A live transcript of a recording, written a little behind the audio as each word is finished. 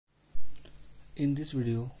In this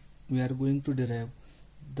video, we are going to derive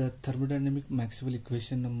the thermodynamic Maxwell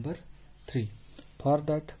equation number 3. For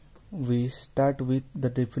that, we start with the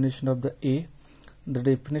definition of the A. The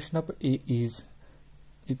definition of A is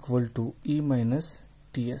equal to E minus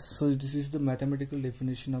Ts. So this is the mathematical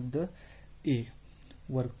definition of the A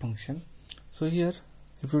work function. So here,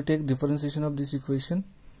 if you take differentiation of this equation,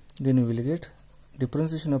 then you will get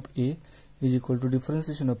differentiation of A is equal to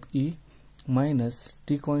differentiation of E minus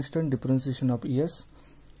T constant differentiation of S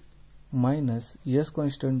minus S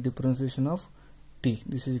constant differentiation of T.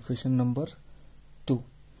 This is equation number 2.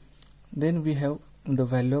 Then we have the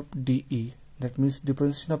value of dE, that means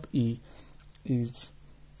differentiation of E is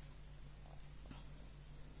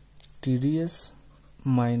TdS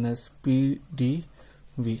minus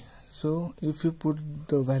PdV. So if you put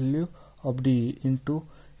the value of dE into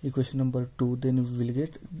equation number 2, then we will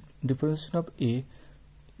get differentiation of A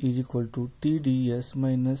is equal to TdS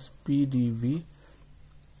minus PdV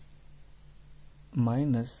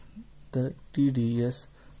minus the TdS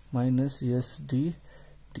minus SdT,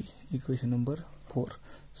 equation number 4.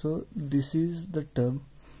 So this is the term,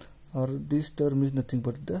 or this term is nothing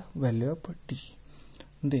but the value of T.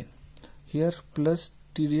 Then here plus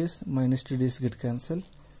TdS minus TdS get cancelled.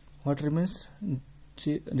 What remains?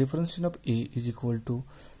 Differentiation of A is equal to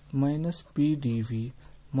minus PdV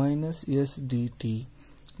minus SdT.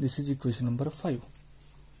 This is equation number 5.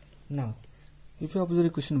 Now, if you observe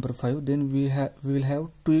equation number 5, then we will have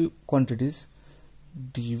two quantities,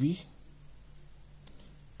 dV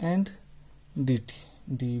and dt.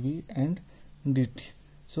 dV and dt.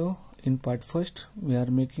 So in part first, we are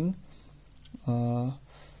making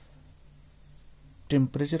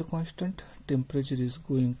temperature constant. Temperature is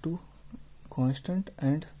going to constant,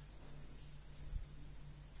 and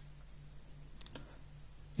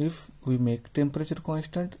if we make temperature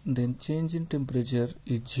constant, then change in temperature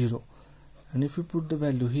is 0, and if we put the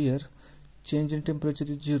value here, change in temperature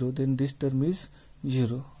is 0, then this term is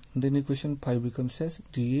 0. Then equation 5 becomes as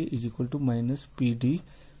dA is equal to minus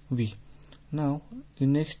PdV. Now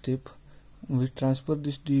in next step, we transfer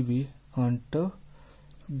this dV onto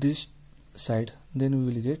this side, then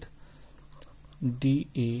we will get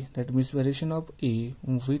dA, that means variation of A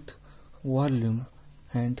with volume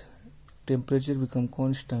and temperature become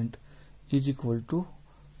constant, is equal to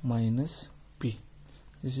minus P.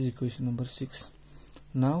 This is equation number 6.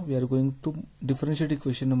 Now we are going to differentiate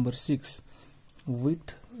equation number 6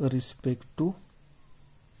 with respect to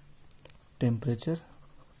temperature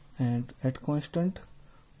and at constant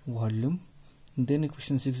volume. Then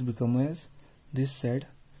equation 6 become as this side.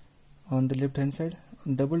 On the left hand side,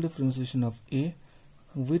 double differentiation of A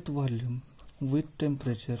with volume with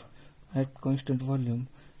temperature at constant volume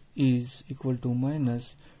is equal to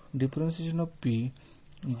minus differentiation of P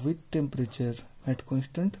with temperature at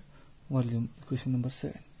constant volume, equation number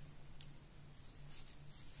 7.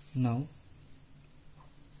 Now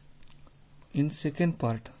in second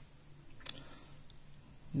part,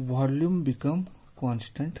 volume become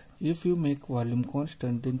constant. If you make volume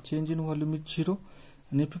constant, then change in volume is 0,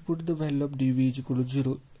 and if you put the value of dV is equal to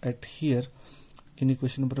 0 at here in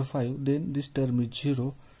equation number 5, then this term is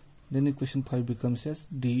 0. Then equation 5 becomes as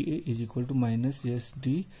dA is equal to minus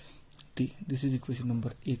SdT. This is equation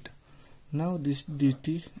number 8. Now this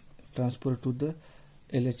dt transfer to the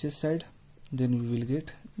LHS side, then we will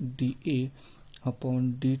get dA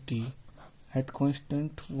upon dt at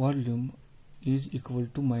constant volume is equal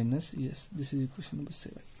to minus S. This is equation number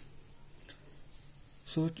 7.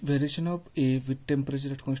 So variation of A with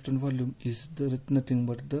temperature at constant volume is nothing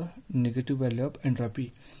but the negative value of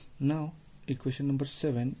entropy. Now equation number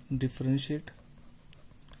 7, differentiate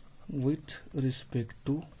with respect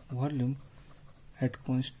to volume at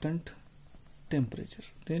constant temperature.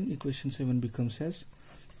 Then equation 7 becomes as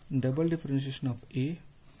double differentiation of A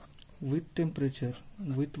with temperature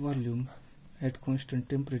with volume at constant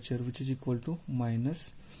temperature, which is equal to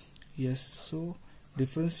minus S. So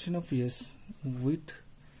differentiation of S with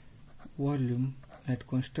volume at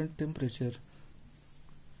constant temperature,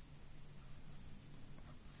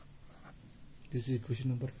 this is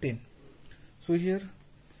equation number 10. So here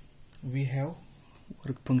we have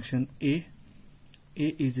work function A.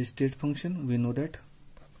 A is a state function, we know that,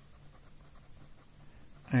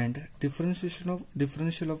 and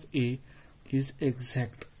differential of A is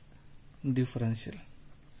exact differential.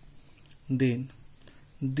 Then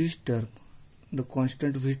this term, the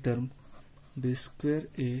constant V term, d square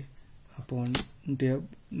A upon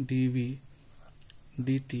dV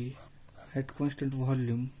dt at constant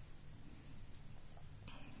volume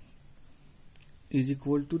is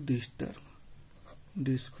equal to this term,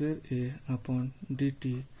 d square A upon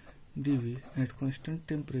dt dV at constant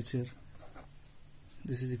temperature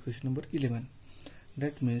This is equation number 11.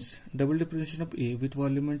 That means double differentiation of A with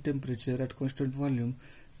volume and temperature at constant volume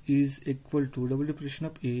is equal to double differentiation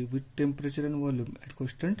of A with temperature and volume at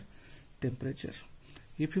constant temperature.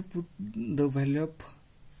 If you put the value of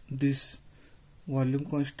this volume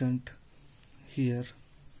constant here,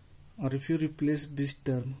 or if you replace this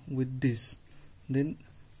term with this, then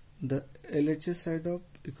the LHS side of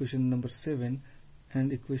equation number 7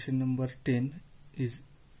 and equation number 10 is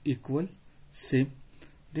equal, same.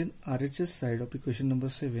 Then RHS side of equation number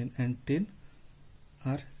 7 and 10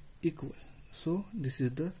 are equal. So this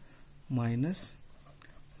is the minus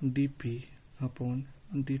dP upon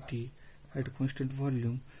dt at constant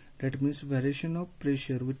volume. That means variation of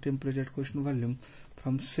pressure with temperature at constant volume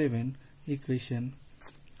from 7 equation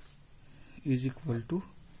is equal to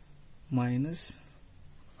minus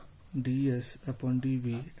ds upon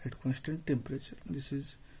dV at constant temperature. This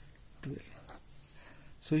is 12.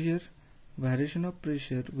 So here variation of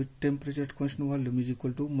pressure with temperature at constant volume is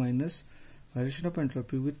equal to minus variation of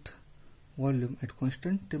entropy with volume at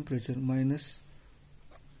constant temperature minus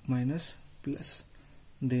plus.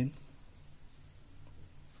 Then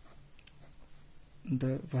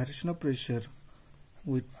the variation of pressure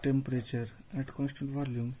with temperature at constant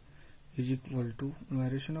volume is equal to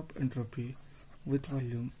variation of entropy with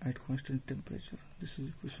volume at constant temperature. This is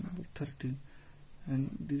equation number 13, and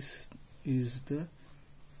this is the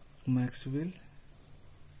Maxwell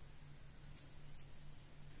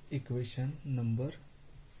equation number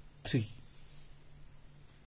 3.